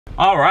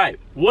All right,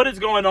 what is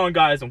going on,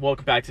 guys, and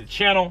welcome back to the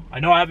channel.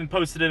 I know I haven't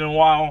posted in a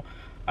while.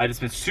 I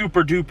just been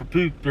super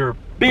duper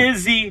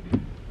busy,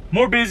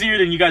 more busier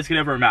than you guys could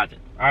ever imagine.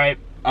 All right,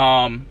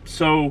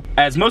 so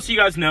as most of you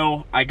guys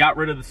know, I got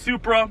rid of the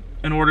Supra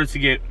in order to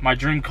get my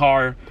dream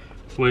car,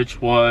 which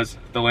was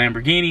the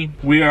Lamborghini.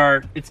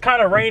 It's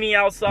kind of rainy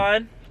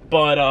outside,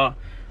 but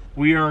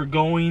we are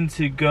going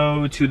to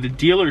go to the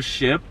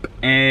dealership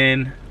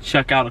and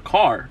check out a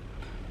car.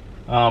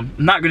 I'm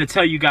not gonna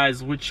tell you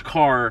guys which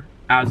car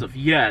as of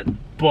yet,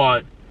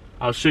 but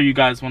I'll show you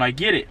guys when I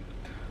get it.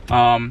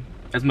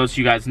 As most of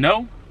you guys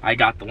know, I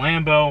got the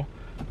Lambo,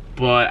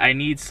 but I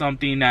need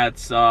something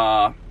that's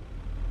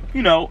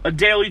you know, a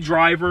daily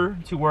driver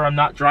to where I'm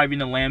not driving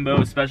the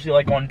Lambo, especially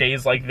like on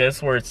days like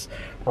this where it's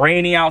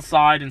rainy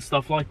outside and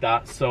stuff like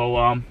that.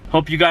 So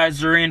hope you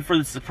guys are in for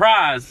the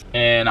surprise,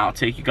 and I'll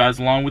take you guys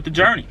along with the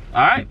journey.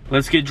 All right,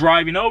 let's get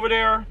driving over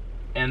there,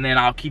 and then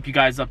I'll keep you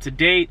guys up to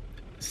date,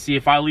 see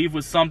if I leave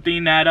with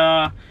something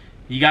that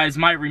you guys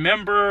might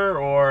remember,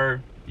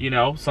 or you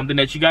know, something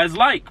that you guys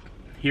like.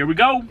 Here we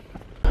go.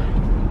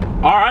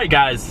 All right,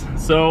 guys,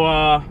 so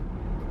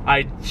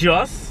I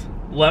just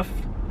left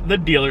the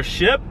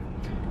dealership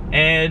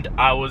and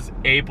I was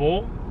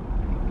able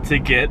to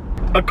get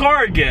a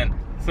car again.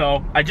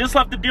 So I just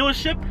left the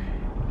dealership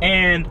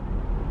and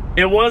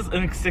it was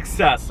a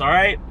success. All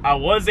right, I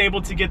was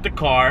able to get the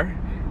car,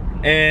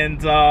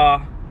 and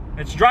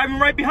it's driving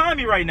right behind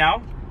me right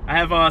now. I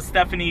have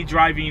Stephanie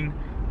driving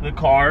the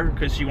car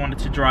because she wanted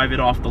to drive it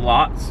off the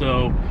lot.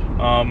 So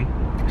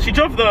she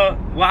drove the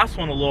last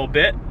one a little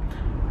bit,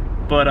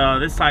 but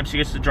this time she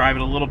gets to drive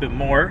it a little bit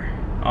more.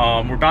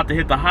 We're about to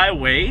hit the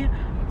highway,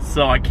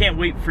 so I can't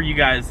wait for you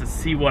guys to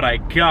see what I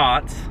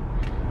got.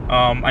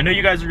 I know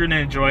you guys are gonna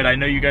enjoy it. I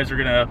know you guys are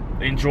gonna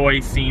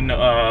enjoy seeing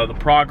the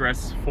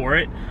progress for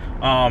it,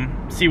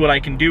 see what I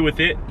can do with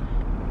it,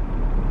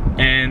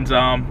 and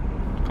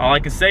all I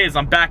can say is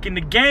I'm back in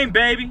the game,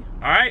 baby.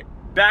 All right,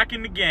 back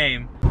in the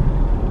game.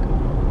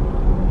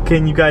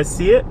 Can you guys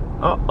see it?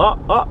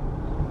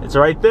 It's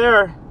right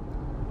there.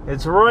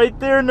 It's right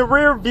there in the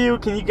rear view.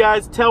 Can you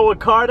guys tell what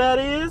car that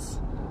is?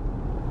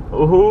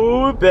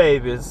 Ooh,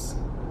 babies.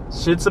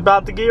 Shit's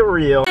about to get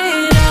real.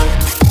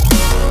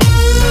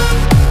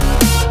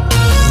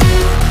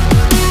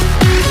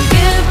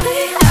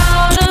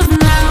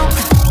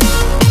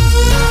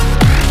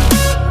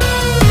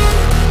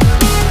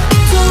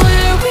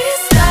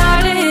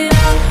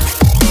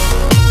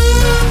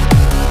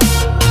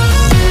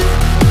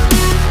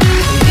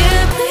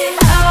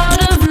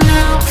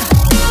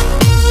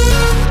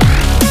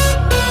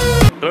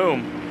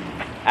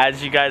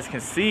 As you guys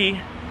can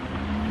see,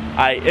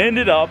 I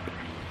ended up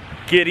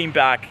getting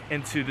back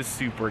into the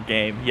Supra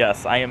game.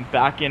 Yes, I am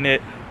back in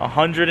it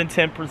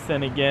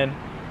 110% again.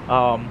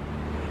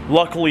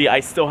 Luckily, I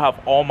still have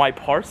all my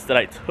parts that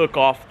I took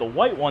off the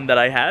white one that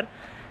I had,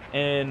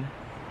 and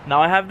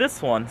now I have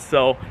this one.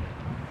 So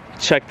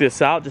check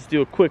this out. Just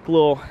do a quick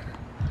little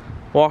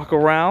walk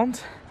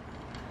around.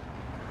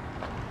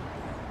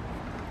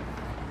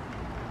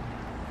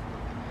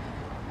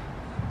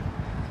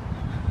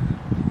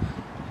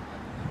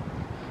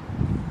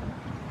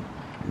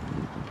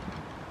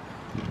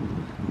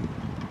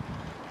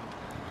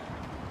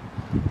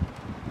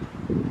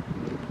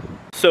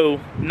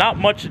 So not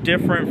much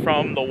different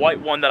from the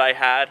white one that I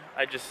had.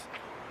 I just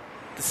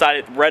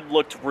decided red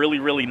looked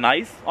really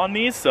nice on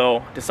these,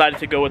 so decided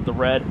to go with the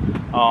red.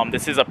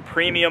 This is a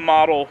premium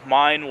model.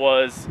 Mine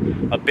was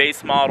a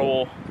base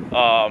model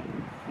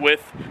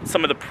with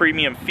some of the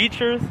premium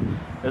features.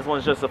 This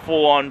one's just a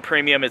full-on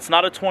premium. It's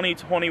not a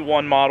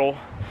 2021 model.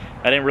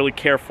 I didn't really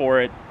care for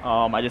it.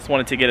 I just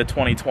wanted to get a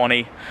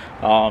 2020.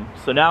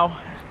 So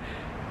now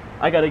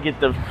I gotta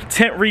get the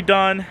tint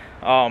redone.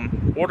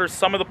 Order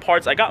some of the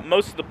parts. I got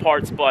most of the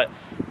parts, but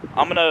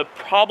I'm gonna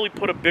probably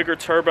put a bigger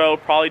turbo,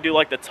 probably do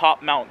like the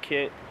top mount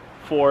kit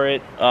for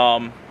it,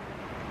 and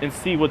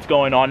see what's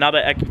going on. Now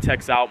that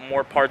Ecutech's out,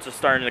 more parts are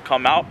starting to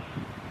come out.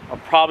 I'm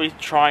probably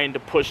trying to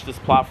push this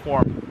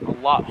platform a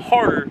lot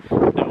harder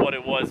than what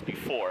it was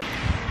before.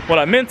 What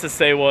I meant to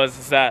say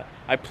is that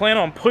I plan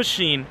on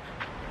pushing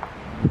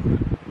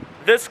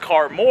this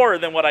car more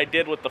than what I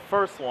did with the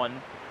first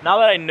one. Now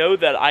that I know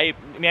that I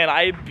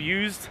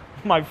abused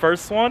my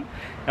first one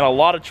and a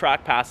lot of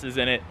track passes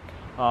in it,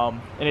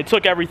 and it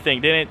took everything,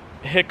 didn't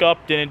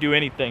hiccup, didn't do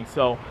anything.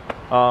 So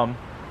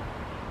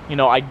you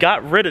know, I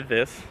got rid of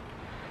this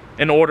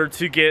in order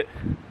to get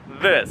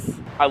this.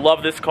 I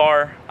love this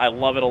car. I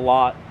love it a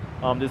lot.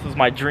 This was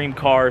my dream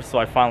car, so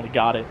I finally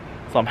got it,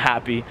 so I'm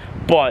happy.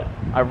 But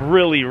I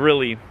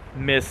really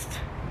missed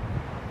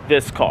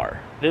this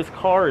car. This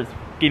car is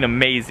fucking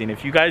amazing.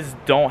 If you guys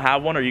don't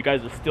have one, or you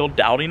guys are still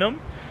doubting them,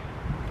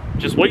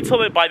 just wait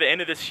till by the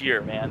end of this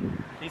year,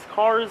 man. These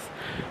cars,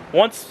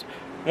 once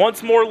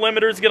more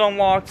limiters get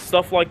unlocked,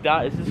 stuff like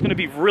that, it's just gonna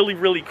be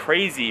really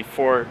crazy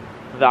for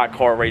that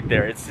car right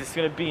there. It's just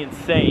gonna be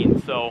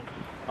insane. So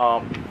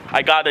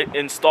I got to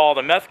install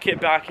the meth kit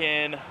back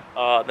in,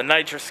 the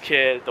nitrous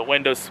kit, the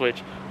window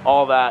switch,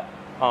 all that.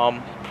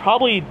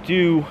 Probably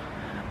do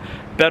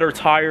better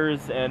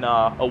tires and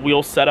a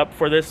wheel setup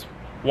for this.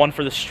 One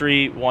for the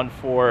street, one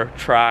for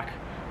track.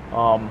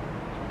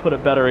 Put a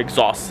better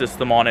exhaust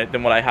system on it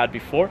than what I had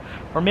before.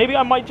 Or maybe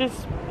I might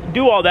just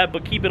do all that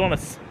but keep it on a,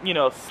 you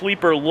know,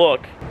 sleeper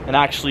look and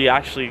actually,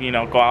 you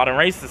know, go out and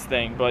race this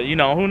thing. But, you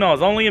know, who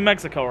knows? Only in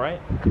Mexico,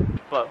 right?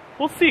 But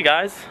we'll see,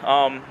 guys.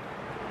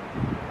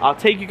 I'll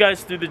take you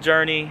guys through the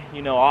journey.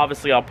 You know,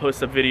 obviously I'll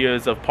post up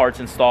videos of parts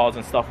installs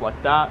and stuff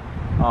like that.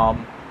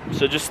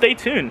 So just stay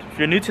tuned. If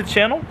you're new to the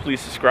channel,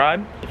 please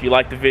subscribe. If you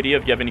like the video,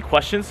 if you have any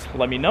questions,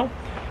 let me know.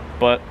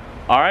 But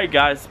all right,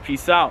 guys,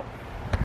 peace out.